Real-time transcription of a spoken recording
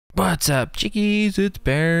What's up, chickies? It's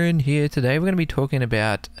Baron here. Today we're going to be talking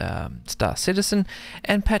about Star Citizen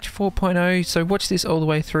and patch 4.0. So watch this all the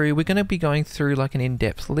way through. We're going to be going through like an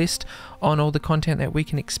in-depth list on all the content that we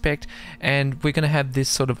can expect, and we're going to have this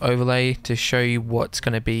sort of overlay to show you what's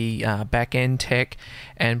going to be back-end tech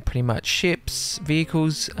and pretty much ships,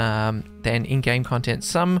 vehicles, then in-game content.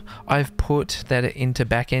 Some I've put that are into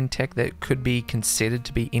back-end tech that could be considered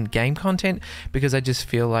to be in-game content, because I just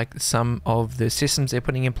feel like some of the systems they're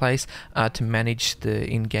putting in place are to manage the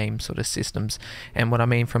in-game sort of systems. And what I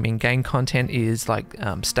mean from in-game content is like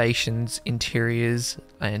stations, interiors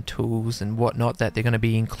and tools and whatnot that they're going to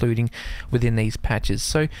be including within these patches.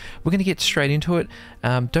 So we're going to get straight into it.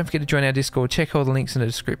 Don't forget to join our Discord, check all the links in the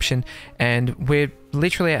description, and we're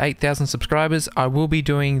literally at 8,000 subscribers. I will be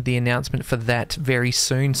doing the announcement for that very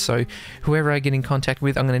soon, so whoever I get in contact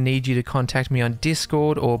with, I'm going to need you to contact me on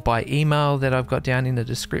Discord or by email that I've got down in the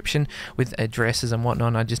description with addresses and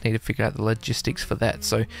whatnot. I just need to figure out the logistics for that.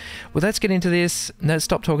 So well, let's get into this. Let's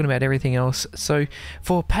stop talking about everything else. So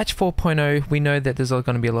for patch 4.0, we know that there's going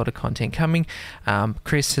to be a lot of content coming.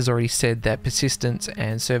 Chris has already said that persistence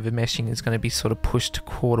and server meshing is going to be sort of pushed to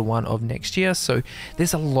Q1 of next year, so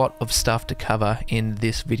there's a lot of stuff to cover in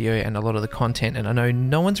this video and a lot of the content, and I know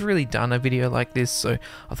no one's really done a video like this, so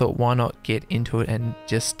I thought why not get into it and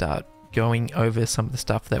just start going over some of the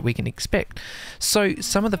stuff that we can expect. So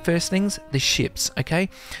some of the first things, the ships. Okay,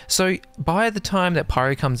 so by the time that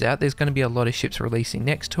Pyro comes out, there's going to be a lot of ships releasing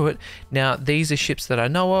next to it. Now these are ships that I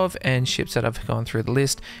know of and ships that I've gone through the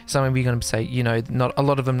list. Some of you are going to say, you know, not a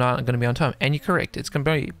lot of them aren't going to be on time, and you're correct. It's going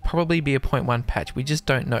to probably be a 0.1 patch. We just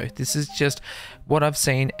don't know. This is just what I've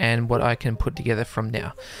seen and what I can put together from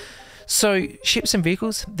now. So ships and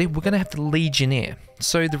vehicles, we're going to have the Legionnaire.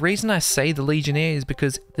 So the reason I say the Legionnaire is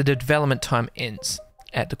because the development time ends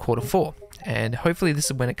at the Q4, and hopefully this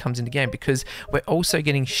is when it comes into game, because we're also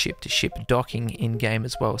getting ship-to-ship docking in game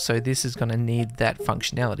as well. So this is going to need that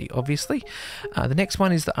functionality, obviously. The next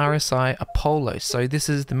one is the RSI Apollo. So this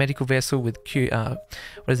is the medical vessel with tier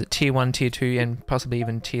 1, tier 2, and possibly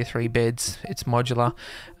even tier 3 beds. It's modular,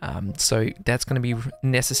 so that's going to be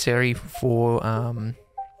necessary for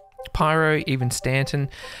Pyro, even Stanton,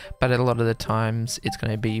 but a lot of the times it's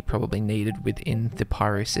going to be probably needed within the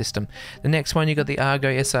Pyro system. The next one, you got the Argo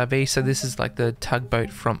SRV. So this is like the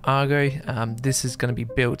tugboat from Argo. This is going to be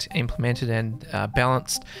built, implemented, and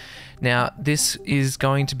balanced. Now this is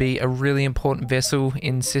going to be a really important vessel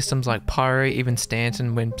in systems like Pyro, even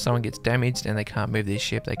Stanton. When someone gets damaged and they can't move their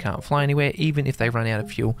ship, they can't fly anywhere, even if they run out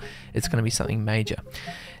of fuel, it's going to be something major.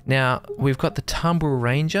 Now we've got the Tumbrel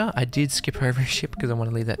Ranger. I did skip over a ship because I want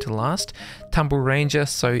to leave that to last. Tumbrel Ranger,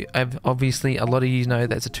 so obviously a lot of you know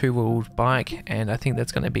that's a two-wheeled bike, and I think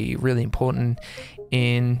that's going to be really important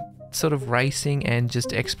in sort of racing and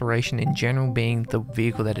just exploration in general, being the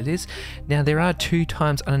vehicle that it is. Now there are 2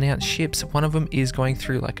 times unannounced ships. One of them is going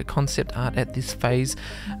through like a concept art at this phase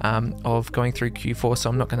of going through Q4, so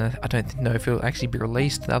I don't know if it'll actually be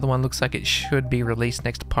released. The other one looks like it should be released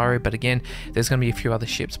next to Pyro, but again, there's going to be a few other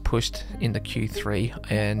ships pushed into Q3,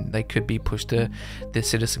 and they could be pushed to the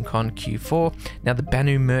CitizenCon Q4. Now the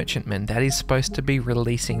Banu Merchantman, that is supposed to be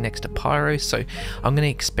releasing next to Pyro, so I'm going to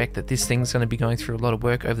expect that this thing's going to be going through a lot of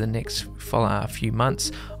work over the next few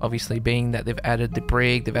months, obviously being that they've added the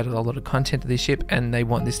brig, they've added a lot of content to this ship, and they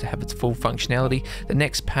want this to have its full functionality. The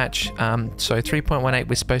next patch, so 3.18,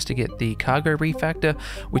 we're supposed to get the cargo refactor,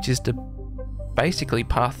 which is to basically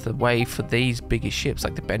path the way for these bigger ships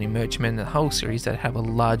like the Banu Merchantman and the whole series that have a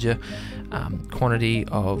larger quantity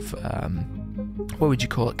of what would you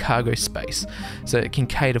call it, cargo space, so it can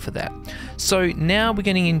cater for that. So now we're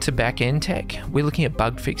getting into back-end tech. We're looking at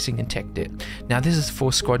bug fixing and tech debt. Now this is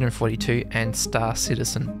for Squadron 42 and Star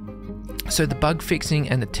Citizen. So the bug fixing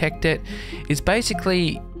and the tech debt is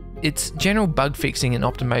basically, it's general bug fixing and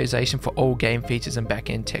optimization for all game features and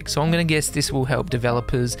back-end tech. So I'm going to guess this will help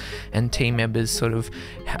developers and team members sort of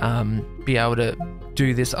be able to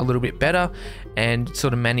do this a little bit better and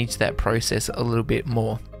sort of manage that process a little bit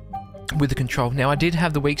more with the control. Now I did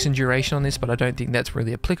have the weeks in duration on this, but I don't think that's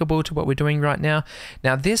really applicable to what we're doing right now.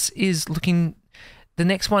 Now this is looking, the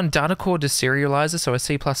next one, data core deserializer, so a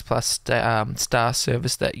C++ star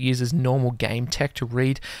service that uses normal game tech to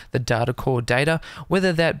read the data core data,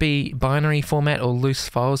 whether that be binary format or loose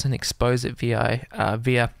files, and expose it via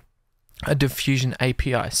a diffusion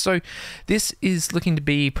API. So this is looking to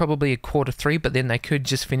be probably a Q3, but then they could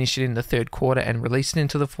just finish it in the Q3 and release it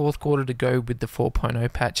into the Q4 to go with the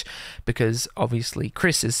 4.0 patch, because obviously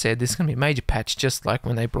Chris has said this is going to be a major patch, just like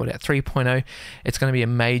when they brought out 3.0. It's going to be a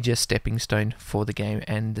major stepping stone for the game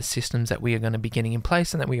and the systems that we are going to be getting in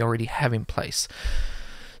place and that we already have in place.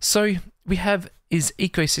 So we have is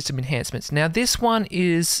ecosystem enhancements. Now this one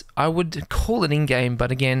is, I would call it in-game,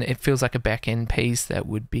 but again, it feels like a back-end piece that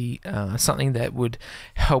would be something that would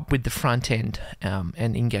help with the front end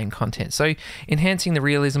and in-game content. So enhancing the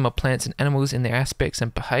realism of plants and animals in their aspects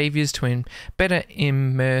and behaviors to better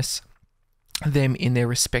immerse them in their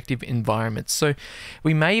respective environments. So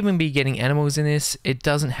we may even be getting animals in this. It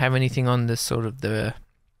doesn't have anything on the sort of the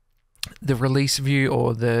release view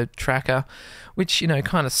or the tracker, which, you know,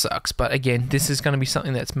 kind of sucks. But again, this is going to be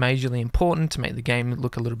something that's majorly important to make the game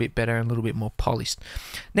look a little bit better and a little bit more polished.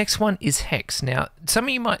 Next one is hex. Now, some of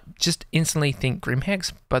you might just instantly think Grim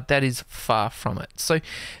Hex, but that is far from it. So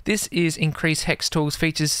this is increased hex tools,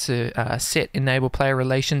 features to set, enable player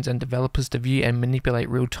relations and developers to view and manipulate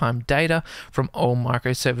real-time data from all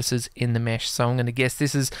microservices in the mesh. So I'm going to guess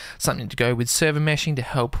this is something to go with server meshing to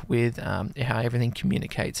help with how everything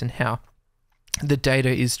communicates and how the data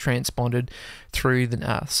is transponded through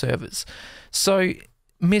the servers. So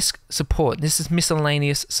MISC support. This is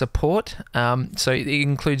miscellaneous support. So it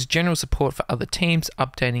includes general support for other teams,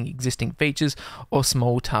 updating existing features, or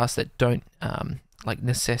small tasks that don't like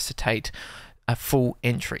necessitate a full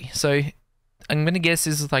entry. So I'm going to guess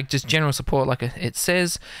this is like just general support, like it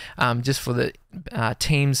says, just for the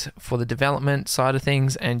teams for the development side of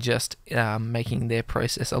things and just making their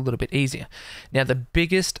process a little bit easier. Now, the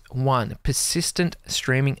biggest one, persistent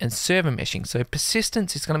streaming and server meshing. So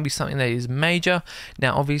persistence is going to be something that is major.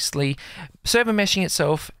 Now, obviously, server meshing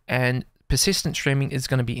itself and persistent streaming is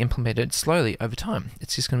going to be implemented slowly over time.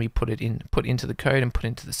 It's just going to be put into the code and put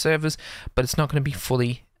into the servers, but it's not going to be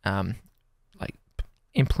fully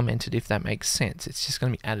implemented, if that makes sense. It's just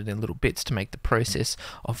going to be added in little bits to make the process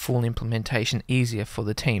of full implementation easier for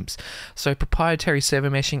the teams. So proprietary server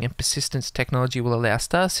meshing and persistence technology will allow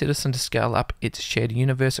Star Citizen to scale up its shared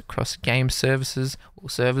universe across game services or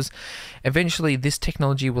servers. Eventually, this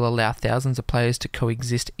technology will allow thousands of players to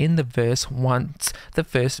coexist in the verse. Once the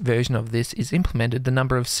first version of this is implemented, the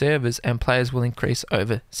number of servers and players will increase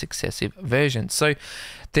over successive versions. So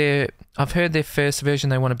I've heard their first version,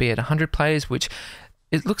 they want to be at 100 players, which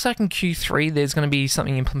it looks like in Q3 there's going to be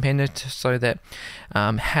something implemented so that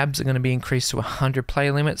HABs are going to be increased to 100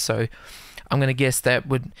 player limit. So I'm going to guess that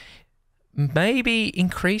would maybe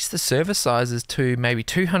increase the server sizes to maybe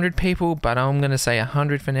 200 people, but I'm going to say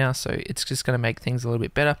 100 for now. So it's just going to make things a little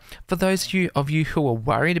bit better. For those of you who are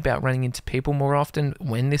worried about running into people more often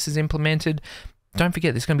when this is implemented, don't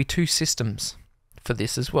forget there's going to be 2 systems for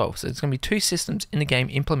this as well. So it's going to be 2 systems in the game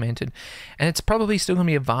implemented, and it's probably still going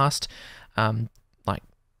to be a vast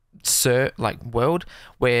world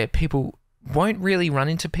where people won't really run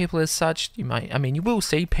into people as such. You will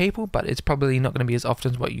see people, but it's probably not going to be as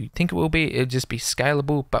often as what you think it will be. It'll just be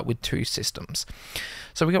scalable, but with 2 systems.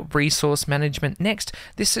 So we got resource management next.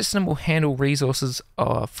 This system will handle resources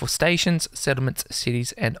for stations, settlements,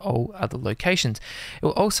 cities, and all other locations. It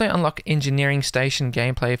will also unlock engineering station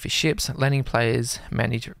gameplay for ships, letting players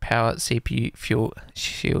manage power, CPU, fuel,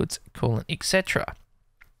 shields, coolant, etc.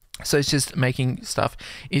 So it's just making stuff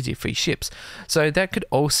easier for your ships. So that could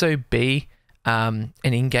also be an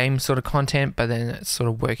in-game sort of content, but then it's sort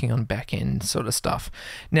of working on back-end sort of stuff.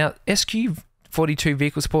 Now, SQ42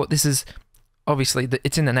 vehicle support, this is obviously,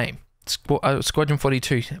 it's in the name. Squadron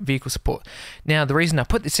 42 vehicle support. Now, the reason I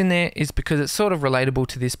put this in there is because it's sort of relatable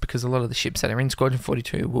to this, because a lot of the ships that are in Squadron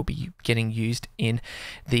 42 will be getting used in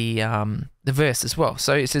the verse as well.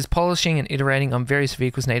 So it says polishing and iterating on various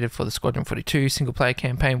vehicles needed for the Squadron 42 single player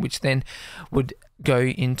campaign, which then would go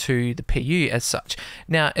into the PU as such.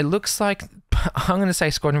 Now, it looks like I'm going to say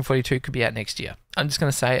Squadron 42 could be out next year. I'm just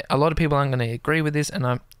going to say a lot of people aren't going to agree with this,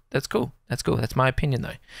 and that's cool. That's cool. That's my opinion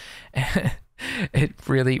though. It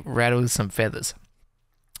really rattles some feathers.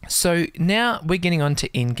 So now we're getting on to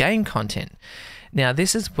in-game content. Now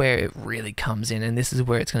this is where it really comes in, and this is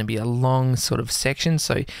where it's going to be a long sort of section.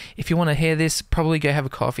 So if you want to hear this, probably go have a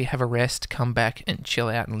coffee, have a rest, come back and chill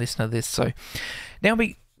out and listen to this. So now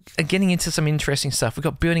we are getting into some interesting stuff. We've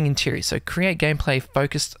got building interiors. So create gameplay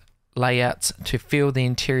focused layouts to fill the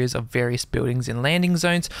interiors of various buildings in landing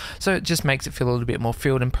zones. So it just makes it feel a little bit more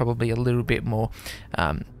filled and probably a little bit more,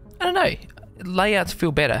 I don't know, layouts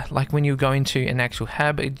feel better. Like when you go into an actual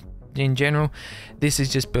hab in general, this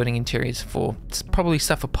is just building interiors for probably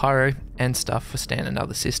stuff for pyro and stuff for stand and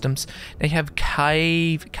other systems. Now you have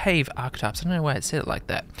cave archetypes. I don't know why it said it like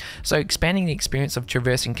that. So expanding the experience of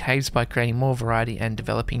traversing caves by creating more variety and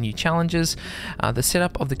developing new challenges. The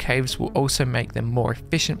setup of the caves will also make them more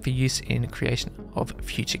efficient for use in creation of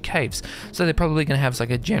future caves. So they're probably going to have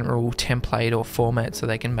like a general template or format so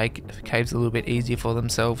they can make caves a little bit easier for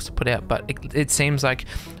themselves to put out. But it seems like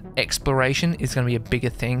exploration is going to be a bigger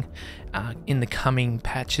thing in the coming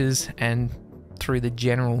patches, and through the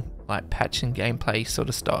general like patch and gameplay sort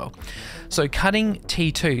of style. So cutting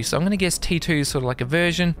T2, so I'm going to guess T2 is sort of like a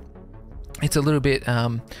version. It's a little bit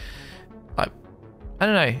like, I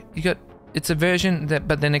don't know, it's a version that,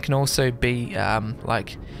 but then it can also be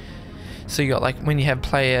like, so you got like when you have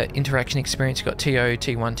player interaction experience, you got TO,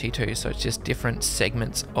 T1, T2, so it's just different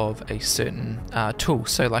segments of a certain tool.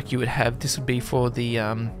 So like you would have, this would be for the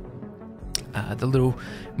little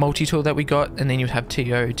multi-tool that we got, and then you'd have TO,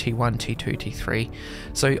 T1, T2, T3.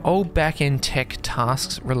 So all back-end tech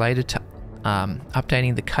tasks related to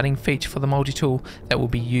updating the cutting feature for the multi-tool that will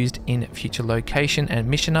be used in future location and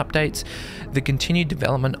mission updates. The continued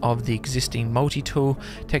development of the existing multi-tool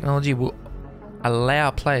technology will allow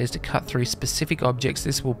players to cut through specific objects.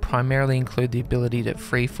 This will primarily include the ability to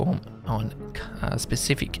freeform on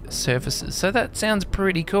specific surfaces. So that sounds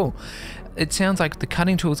pretty cool. It sounds like the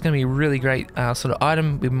cutting tool is going to be a really great sort of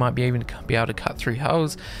item. We might be able to cut through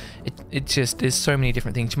holes. It just, there's so many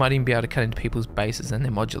different things. You might even be able to cut into people's bases and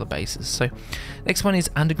their modular bases. So next one is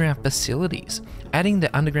underground facilities. Adding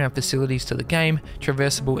the underground facilities to the game,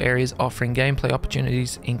 traversable areas offering gameplay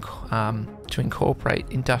opportunities to incorporate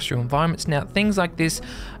industrial environments. Now things like this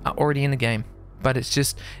are already in the game, but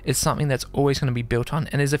it's something that's always going to be built on.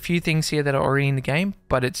 And there's a few things here that are already in the game,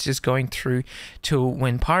 but it's just going through till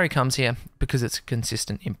when Pyro comes here because it's a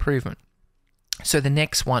consistent improvement. So the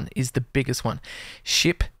next one is the biggest one,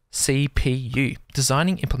 ship CPU.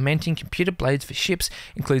 Designing, implementing computer blades for ships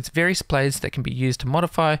includes various blades that can be used to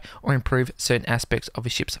modify or improve certain aspects of a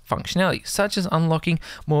ship's functionality, such as unlocking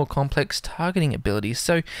more complex targeting abilities.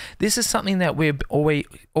 So this is something that we've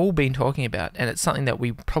all been talking about, and it's something that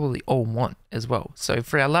we probably all want as well. So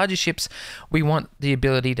for our larger ships, we want the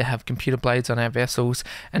ability to have computer blades on our vessels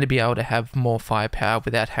and to be able to have more firepower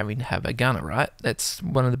without having to have a gunner, right? That's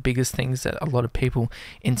one of the biggest things that a lot of people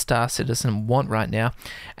in Star Citizen want right now,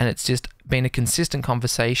 and it's just been a consistent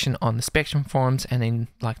conversation on the Spectrum forums and in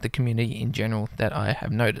like the community in general that I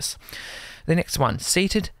have noticed. The next one,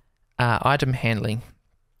 seated item handling.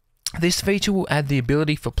 This feature will add the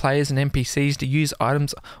ability for players and NPCs to use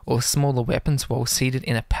items or smaller weapons while seated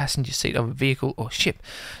in a passenger seat of a vehicle or ship.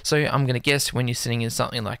 So I'm going to guess when you're sitting in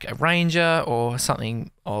something like a Ranger or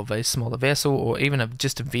something of a smaller vessel, or even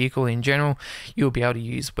just a vehicle in general, you'll be able to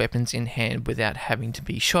use weapons in hand without having to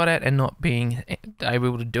be shot at and not being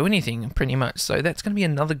able to do anything pretty much. So that's going to be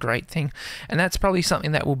another great thing, and that's probably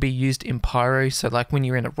something that will be used in Pyro. So like when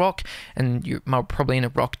you're in a rock and you're probably in a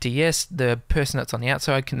rock DS, the person that's on the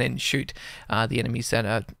outside can then shoot the enemies that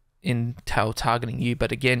are in tail targeting you.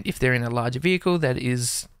 But again, if they're in a larger vehicle that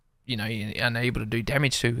is, you know, unable to do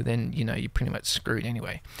damage to, then you know you're pretty much screwed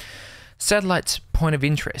anyway. Satellites point of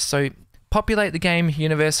interest. So populate the game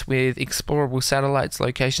universe with explorable satellites,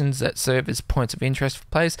 locations that serve as points of interest for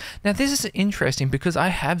players. Now this is interesting because I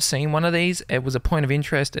have seen one of these. It was a point of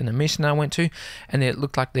interest in a mission I went to, and it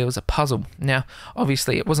looked like there was a puzzle. Now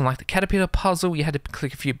obviously it wasn't like the caterpillar puzzle, you had to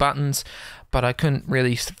click a few buttons, but I couldn't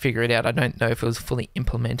really figure it out. I don't know if it was fully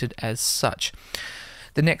implemented as such.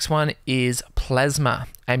 The next one is plasma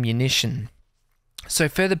ammunition. So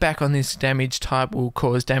further back on, this damage type will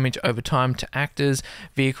cause damage over time to actors,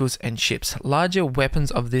 vehicles and ships. Larger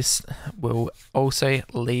weapons of this will also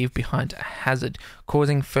leave behind a hazard,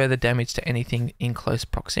 causing further damage to anything in close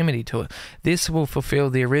proximity to it. This will fulfill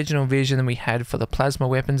the original vision that we had for the plasma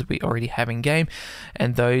weapons we already have in game,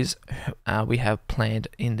 and those we have planned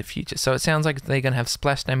in the future. So it sounds like they're going to have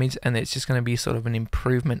splash damage, and it's just going to be sort of an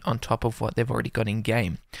improvement on top of what they've already got in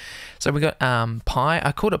game. So we got Pi.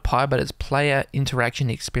 I called it Pi, but it's Player Interaction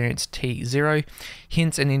Experience T0.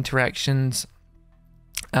 Hints and interactions.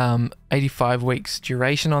 85 weeks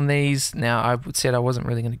duration on these. Now I said I wasn't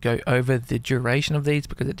really going to go over the duration of these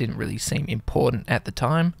because it didn't really seem important at the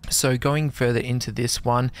time. So going further into this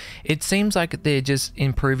one, it seems like they're just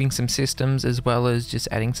improving some systems as well as just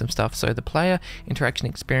adding some stuff. So the player interaction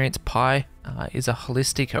experience, Pi, is a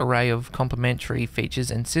holistic array of complementary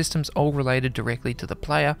features and systems all related directly to the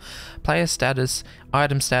player status,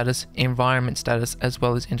 item status, environment status, as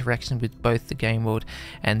well as interaction with both the game world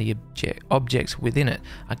and the objects within it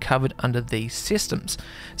are covered under these systems.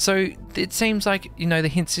 So it seems like, you know, the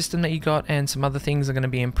hint system that you got and some other things are going to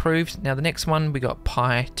be improved. Now the next one, we got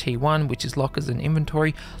Pi T1, which is lockers and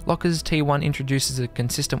inventory. Lockers T1 introduces a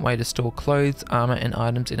consistent way to store clothes, armor and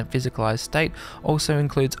items in a physicalized state. Also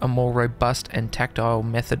includes a more robust and tactile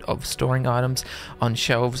method of storing items on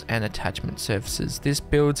shelves and attachment surfaces. This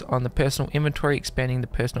builds on the personal inventory, expanding the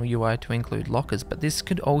personal UI to include lockers, but this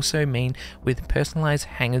could also mean with personalized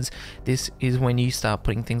hangers. This is when you start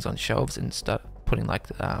putting things on shelves and start putting like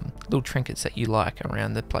little trinkets that you like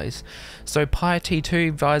around the place. So Pi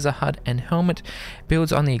T2 visor, HUD and helmet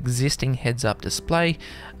builds on the existing heads-up display.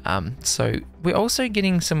 So we're also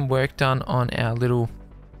getting some work done on our little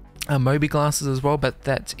Mobi glasses as well, but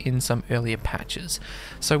that's in some earlier patches.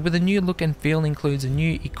 So with a new look and feel, includes a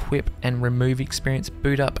new equip and remove experience,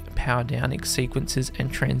 boot up, power down sequences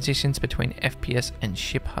and transitions between FPS and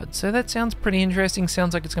ship HUD. So that sounds pretty interesting.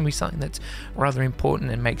 Sounds like it's going to be something that's rather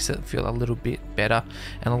important and makes it feel a little bit better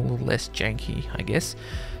and a little less janky, I guess.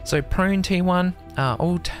 So prone T1,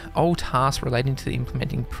 all tasks relating to the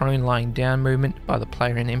implementing prone lying down movement by the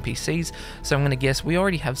player and NPCs. So I'm going to guess we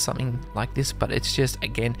already have something like this, but it's just,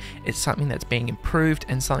 again, it's something that's being improved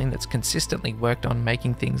and something that's consistently worked on,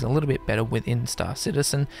 making things a little bit better within Star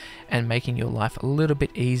Citizen and making your life a little bit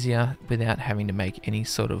easier without having to make any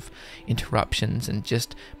sort of interruptions and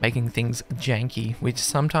just making things janky, which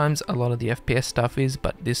sometimes a lot of the FPS stuff is,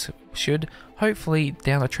 but this should hopefully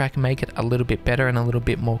down the track make it a little bit better and a little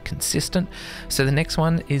bit more consistent. So the next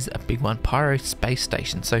one is a big one, Pyro Space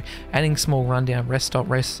Station. So adding small rundown rest stop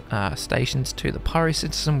stations to the Pyro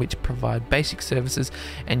system, which provide basic services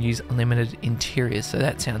and use limited interiors. So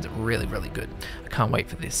that sounds really, really good. I can't wait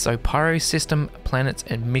for this. So Pyro system, planets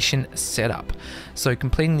and mission setup. So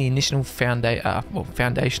completing the initial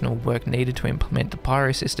foundational work needed to implement the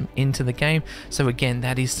Pyro system into the game. So again,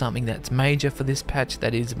 that is something that's major for this patch.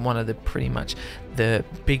 That is one of the pretty much the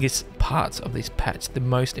biggest parts of this patch, the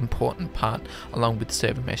most important part, along with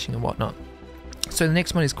server meshing and whatnot. So the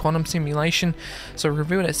next one is quantum simulation. So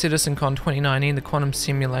revealed at CitizenCon 2019, the quantum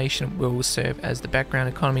simulation will serve as the background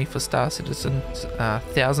economy for Star Citizen.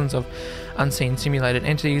 Thousands of unseen simulated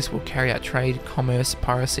entities will carry out trade, commerce,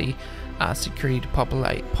 piracy, security to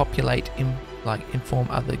populate, inform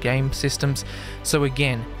other game systems. So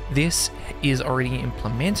again, this is already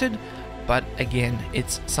implemented, but again,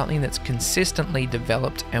 it's something that's consistently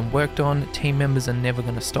developed and worked on. Team members are never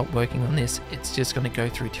going to stop working on this. It's just going to go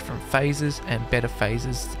through different phases and better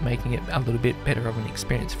phases, making it a little bit better of an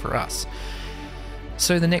experience for us.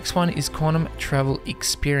 So the next one is Quantum Travel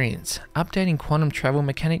Experience. Updating quantum travel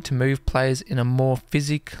mechanic to move players in a more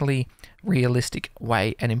physically realistic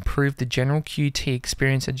way and improve the general QT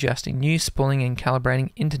experience, adjusting new spooling and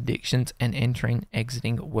calibrating interdictions and entering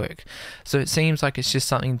exiting work. So it seems like it's just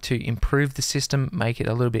something to improve the system, make it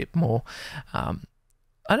a little bit more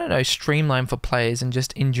streamlined for players and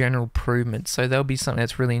just in general improvements. So that'll be something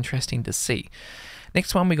that's really interesting to see.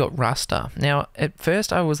 Next one, we got raster. Now, at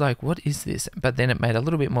first I was like, what is this? But then it made a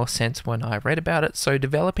little bit more sense when I read about it. So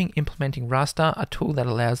implementing raster, a tool that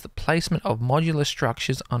allows the placement of modular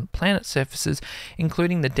structures on planet surfaces,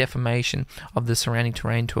 including the deformation of the surrounding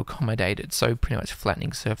terrain to accommodate it. So pretty much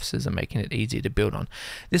flattening surfaces and making it easier to build on.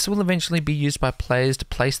 This will eventually be used by players to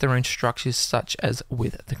place their own structures, such as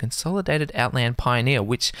with the Consolidated Outland Pioneer,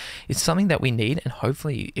 which is something that we need, and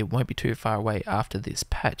hopefully it won't be too far away after this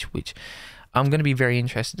patch, which I'm going to be very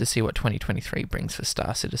interested to see what 2023 brings for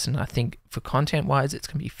Star Citizen. I think for content-wise, it's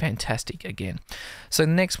going to be fantastic again. So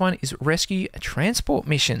the next one is rescue transport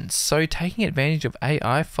missions. So taking advantage of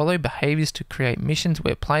AI, follow behaviors to create missions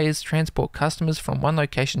where players transport customers from one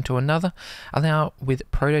location to another. Allow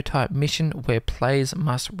with prototype mission where players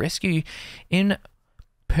must rescue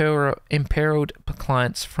imperiled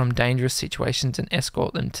clients from dangerous situations and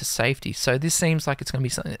escort them to safety. So this seems like it's going to be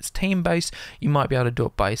something that's team-based. You might be able to do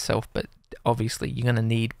it by yourself, but obviously you're going to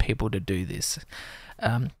need people to do this.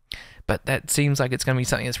 But that seems like it's going to be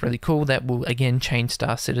something that's really cool that will again change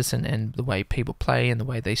Star Citizen and the way people play and the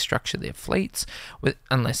way they structure their fleets,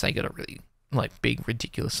 unless they got a really big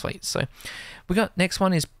ridiculous fleet. So we got next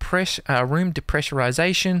one is room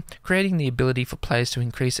depressurization, creating the ability for players to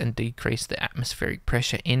increase and decrease the atmospheric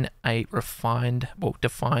pressure in a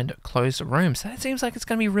defined closed room. So that seems like it's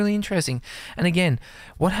going to be really interesting. And again,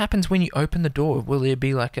 what happens when you open the door? Will there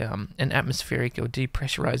be like an atmospheric or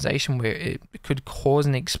depressurization where it could cause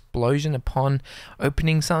an explosion upon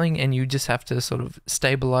opening something and you just have to sort of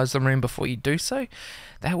stabilize the room before you do so?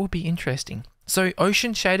 That will be interesting. So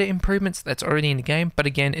ocean shader improvements, that's already in the game, but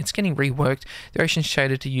again, it's getting reworked. The ocean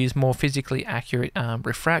shader to use more physically accurate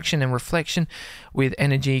refraction and reflection with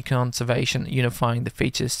energy conservation, unifying the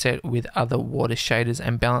features set with other water shaders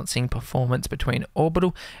and balancing performance between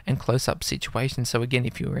orbital and close-up situations. So again,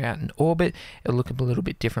 if you were out in orbit, it'll look a little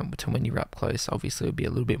bit different to when you're up close. Obviously, it'll be a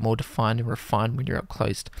little bit more defined and refined when you're up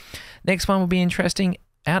close. Next one will be interesting,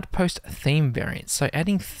 outpost theme variants. So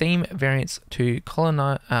adding theme variants to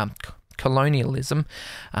colonialism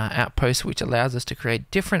outposts, which allows us to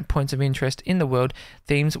create different points of interest in the world.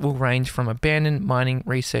 Themes will range from abandoned, mining,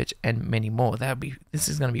 research, and many more. This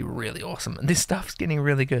is going to be really awesome. And this stuff's getting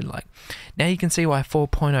really good. Now you can see why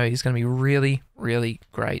 4.0 is going to be really, really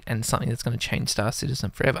great and something that's going to change Star Citizen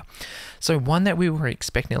forever. So one that we were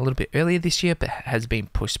expecting a little bit earlier this year but has been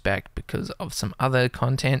pushed back because of some other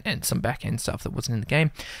content and some back-end stuff that wasn't in the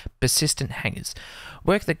game: persistent hangars.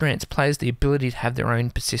 Work that grants players the ability to have their own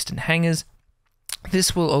persistent hangars.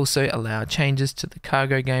 This will also allow changes to the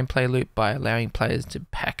cargo gameplay loop by allowing players to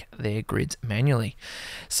pack their grids manually.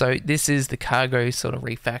 So this is the cargo sort of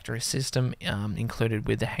refactor system included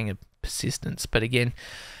with the hangar persistence. But again,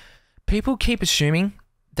 people keep assuming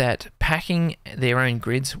that packing their own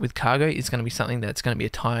grids with cargo is going to be something that's going to be a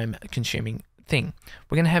time-consuming thing.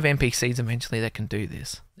 We're going to have NPCs eventually that can do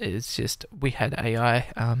this. It's just, we had AI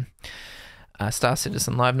Star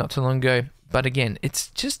Citizen Live not too long ago. But again, it's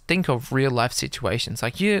just think of real life situations.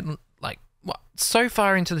 Like so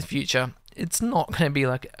far into the future, it's not going to be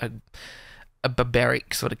like a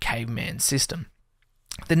barbaric sort of caveman system.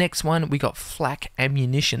 The next one, we got flak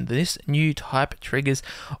ammunition. This new type triggers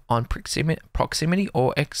on proximity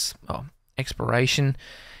or expiration,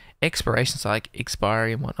 so like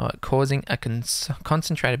expiry and whatnot, causing a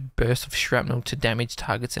concentrated burst of shrapnel to damage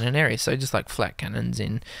targets in an area. So just like flak cannons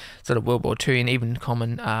in sort of World War II and even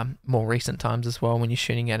common more recent times as well when you're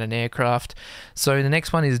shooting at an aircraft. So the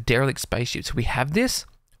next one is derelict spaceships. We have this,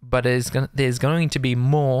 but there's going to be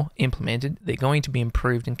more implemented. They're going to be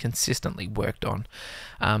improved and consistently worked on.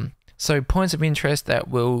 So points of interest that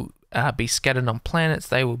will be scattered on planets.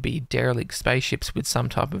 They will be derelict spaceships with some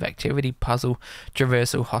type of activity, puzzle,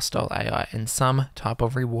 traversal, hostile AI, and some type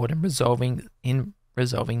of reward in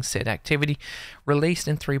resolving said activity. Released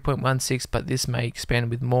in 3.16, but this may expand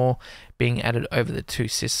with more being added over the two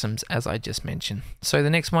systems as I just mentioned. So the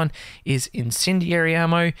next one is incendiary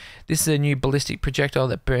ammo. This is a new ballistic projectile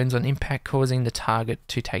that burns on impact, causing the target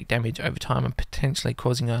to take damage over time and potentially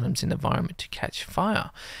causing items in the environment to catch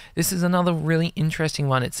fire. This is another really interesting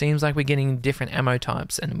one. It seems like we're getting different ammo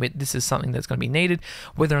types, and this is something that's going to be needed,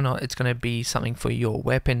 whether or not it's going to be something for your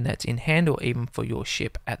weapon that's in hand or even for your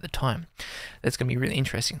ship at the time. That's going to be really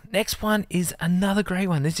interesting. Next one is another great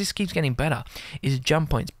one. This just keeps getting better. Is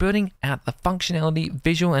jump points. Building out the functionality,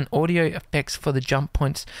 visual and audio effects for the jump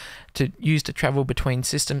points to use to travel between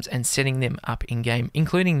systems and setting them up in game,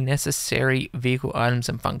 including necessary vehicle items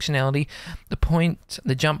and functionality,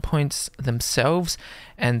 the jump points themselves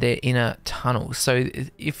and their inner tunnels. So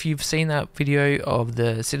if you've seen that video of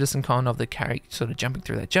the CitizenCon of the character sort of jumping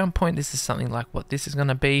through that jump point, this is something like what this is going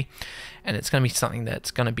to be, and it's going to be something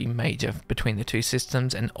that's going to be major between the two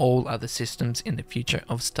systems and all other systems in the future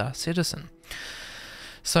of Star Citizen.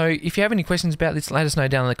 So if you have any questions about this, let us know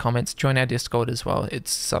down in the comments. Join our Discord as well.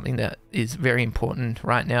 It's something that is very important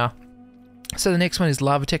right now. So the next one is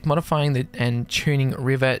Logitech modifying and tuning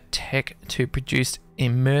river tech to produce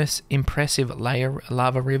impressive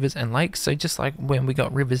lava rivers and lakes. So just like when we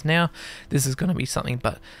got rivers now, this is going to be something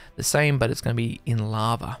but the same, but it's going to be in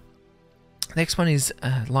lava. Next one is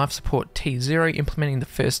life support T0, implementing the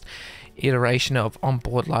first iteration of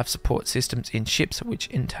onboard life support systems in ships, which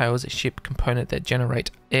entails a ship component that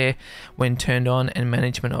generates air when turned on and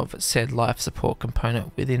management of said life support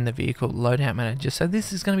component within the vehicle loadout manager. So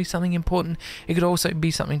this is going to be something important. It could also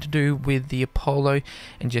be something to do with the Apollo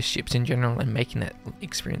and just ships in general, and making that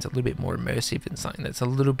experience a little bit more immersive and something that's a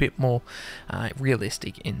little bit more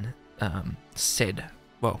realistic in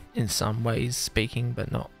in some ways speaking,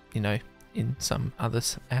 but not, in some other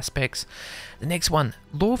aspects. The next one,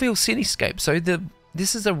 Lorville Cityscape. So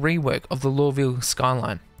this is a rework of the Lorville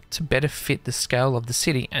skyline to better fit the scale of the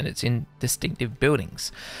city and its in distinctive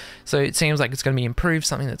buildings. So it seems like it's going to be improved,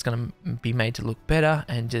 something that's going to be made to look better,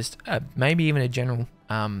 and just maybe even a general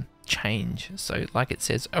change. So like it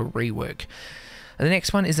says, a rework. The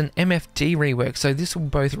next one is an MFD rework. So this will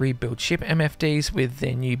both rebuild ship MFDs with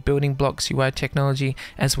their new building blocks UI technology,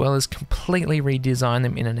 as well as completely redesign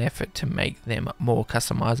them in an effort to make them more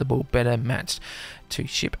customizable, better matched to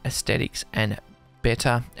ship aesthetics, and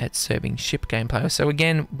better at serving ship gameplay. So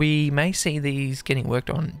again, we may see these getting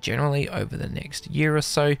worked on generally over the next year or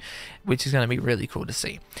so, which is going to be really cool to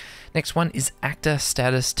see. Next one is Actor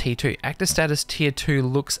Status Tier 2. Actor Status Tier 2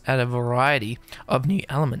 looks at a variety of new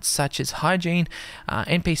elements such as hygiene,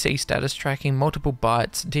 NPC status tracking, multiple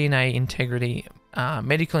bytes, DNA integrity,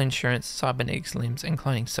 medical insurance, cybernetics, limbs, and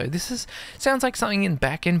cloning. So this sounds like something in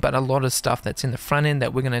back end, but a lot of stuff that's in the front end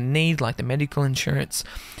that we're going to need, like the medical insurance,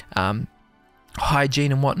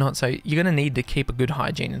 hygiene and whatnot. So you're going to need to keep a good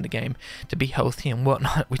hygiene in the game to be healthy and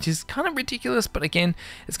whatnot, which is kind of ridiculous, but again,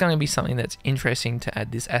 it's going to be something that's interesting to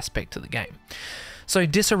add this aspect to the game. So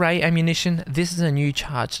disarray ammunition, this is a new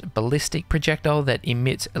charged ballistic projectile that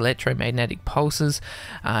emits electromagnetic pulses,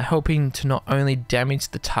 helping to not only damage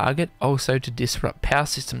the target, also to disrupt power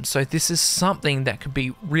systems. So this is something that could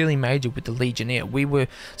be really major with the Legionnaire. We were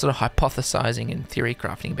sort of hypothesizing and theory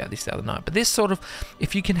crafting about this the other night, but this sort of,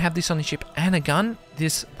 if you can have this on your ship and a gun,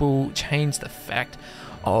 this will change the fact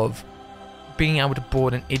of being able to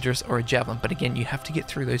board an Idris or a Javelin. But again, you have to get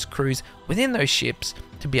through those crews within those ships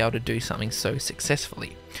to be able to do something so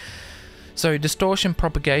successfully. So distortion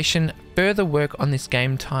propagation, further work on this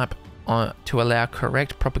game type to allow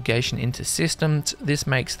correct propagation into systems. This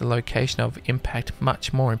makes the location of impact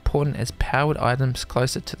much more important, as powered items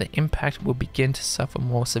closer to the impact will begin to suffer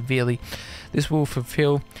more severely. This will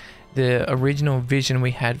fulfill the original vision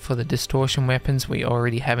we had for the distortion weapons we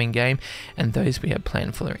already have in game, and those we have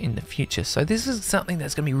planned for in the future. So this is something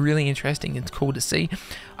that's going to be really interesting and cool to see.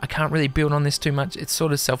 I can't really build on this too much. It's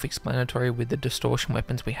sort of self-explanatory with the distortion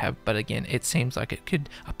weapons we have, but again, it seems like it could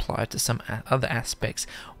apply to some other aspects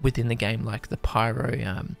within the game, like the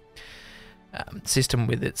pyro system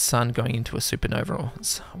with its sun going into a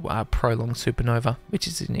supernova, or prolonged supernova, which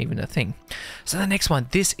isn't even a thing. So the next one,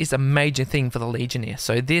 this is a major thing for the Legionnaire.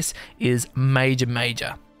 So this is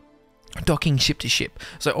major. Docking ship to ship.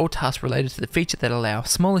 So all tasks related to the feature that allow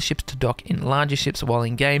smaller ships to dock in larger ships while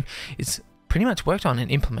in game is pretty much worked on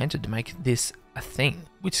and implemented to make this a thing,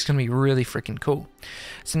 which is going to be really freaking cool.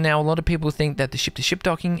 So now a lot of people think that the ship-to-ship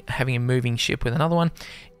docking, having a moving ship with another one,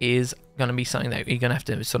 is going to be something that you're going to have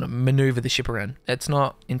to sort of maneuver the ship around. That's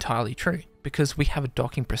not entirely true, because we have a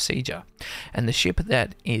docking procedure, and the ship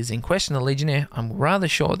that is in question, the Legionnaire, I'm rather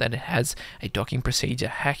sure that it has a docking procedure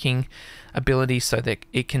hacking ability so that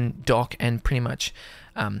it can dock and pretty much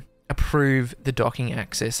approve the docking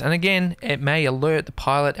access. And again, it may alert the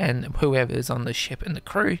pilot and whoever is on the ship and the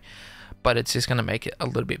crew, but it's just going to make it a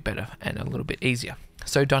little bit better and a little bit easier.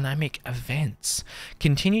 So dynamic events.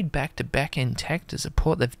 Continued back-to-back-end tech to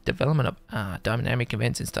support the development of dynamic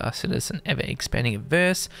events in Star Citizen ever-expanding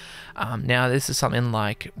verse. Now this is something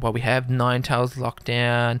like, well, we have Ninetales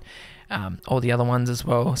Lockdown, all the other ones as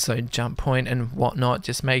well, so Jump Point and whatnot,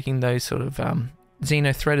 just making those sort of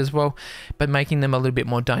Xeno thread as well, but making them a little bit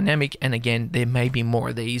more dynamic. And again, there may be more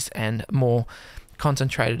of these and more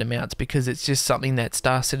concentrated amounts, because it's just something that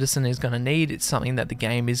Star Citizen is going to need. It's something that the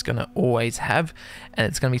game is going to always have, and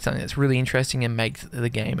it's going to be something that's really interesting and makes the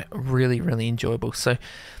game really enjoyable. So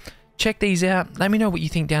check these out. Let me know what you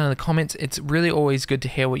think down in the comments. It's really always good to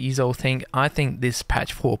hear what you all think. I think this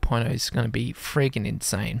patch 4.0 is going to be freaking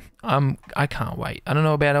insane. I can't wait. I don't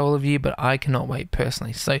know about all of you, but I cannot wait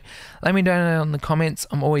personally. So let me know in the comments.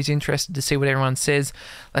 I'm always interested to see what everyone says.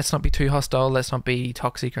 Let's not be too hostile. Let's not be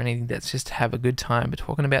toxic or anything. Let's just have a good time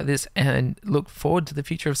talking about this and look forward to the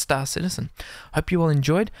future of Star Citizen. Hope you all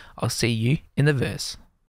enjoyed. I'll see you in the verse.